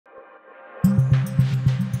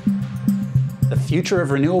future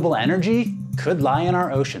of renewable energy could lie in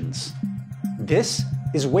our oceans. This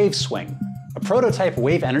is Waveswing, a prototype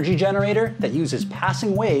wave energy generator that uses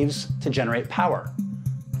passing waves to generate power.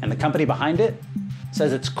 And the company behind it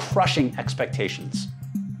says it's crushing expectations.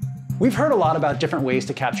 We've heard a lot about different ways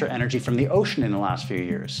to capture energy from the ocean in the last few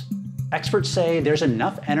years. Experts say there's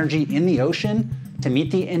enough energy in the ocean to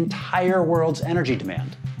meet the entire world's energy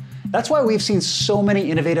demand. That's why we've seen so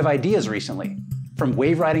many innovative ideas recently, from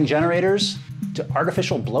wave-riding generators to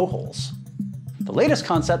artificial blowholes. The latest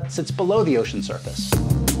concept sits below the ocean surface.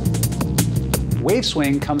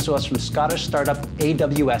 Waveswing comes to us from Scottish startup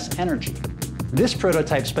AWS Energy. This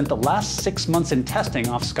prototype spent the last 6 months in testing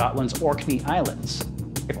off Scotland's Orkney Islands.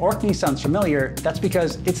 If Orkney sounds familiar, that's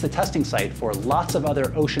because it's the testing site for lots of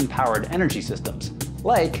other ocean-powered energy systems,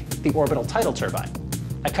 like the Orbital tidal turbine.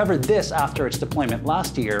 I covered this after its deployment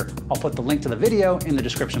last year. I'll put the link to the video in the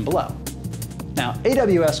description below. Now,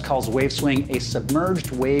 AWS calls Waveswing a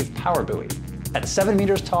submerged wave power buoy. At 7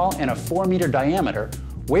 meters tall and a 4-meter diameter,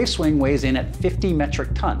 Waveswing weighs in at 50 metric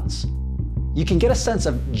tons. You can get a sense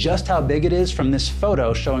of just how big it is from this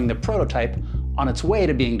photo showing the prototype on its way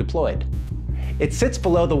to being deployed. It sits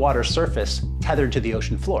below the water's surface, tethered to the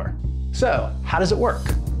ocean floor. So, how does it work?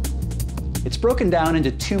 It's broken down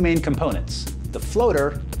into two main components, the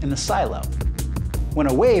floater and the silo. When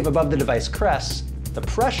a wave above the device crests, the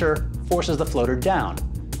pressure forces the floater down.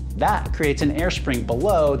 That creates an air spring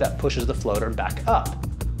below that pushes the floater back up.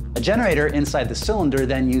 A generator inside the cylinder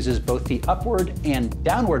then uses both the upward and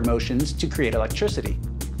downward motions to create electricity.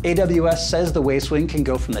 AWS says the Waveswing can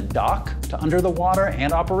go from the dock to under the water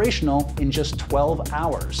and operational in just 12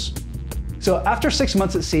 hours. So after 6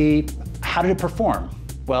 months at sea, how did it perform?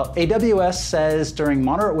 Well, AWS says during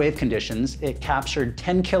moderate wave conditions, it captured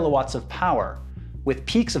 10 kilowatts of power, with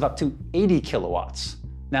peaks of up to 80 kilowatts.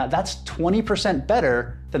 Now that's 20%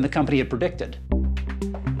 better than the company had predicted.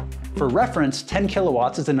 For reference, 10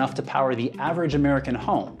 kilowatts is enough to power the average American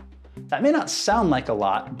home. That may not sound like a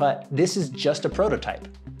lot, but this is just a prototype.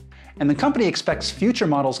 And the company expects future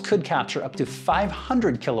models could capture up to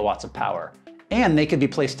 500 kilowatts of power, and they could be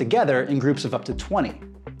placed together in groups of up to 20.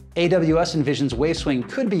 AWS envisions Waveswing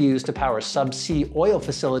could be used to power subsea oil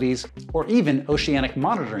facilities or even oceanic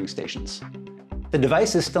monitoring stations. The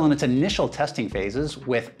device is still in its initial testing phases,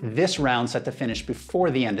 with this round set to finish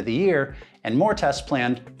before the end of the year and more tests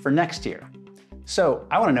planned for next year. So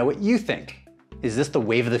I want to know what you think. Is this the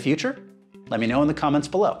wave of the future? Let me know in the comments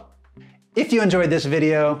below. If you enjoyed this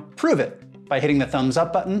video, prove it by hitting the thumbs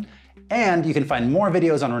up button, and you can find more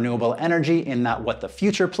videos on renewable energy in that What the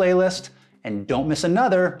Future playlist, and don't miss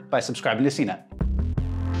another by subscribing to CNET.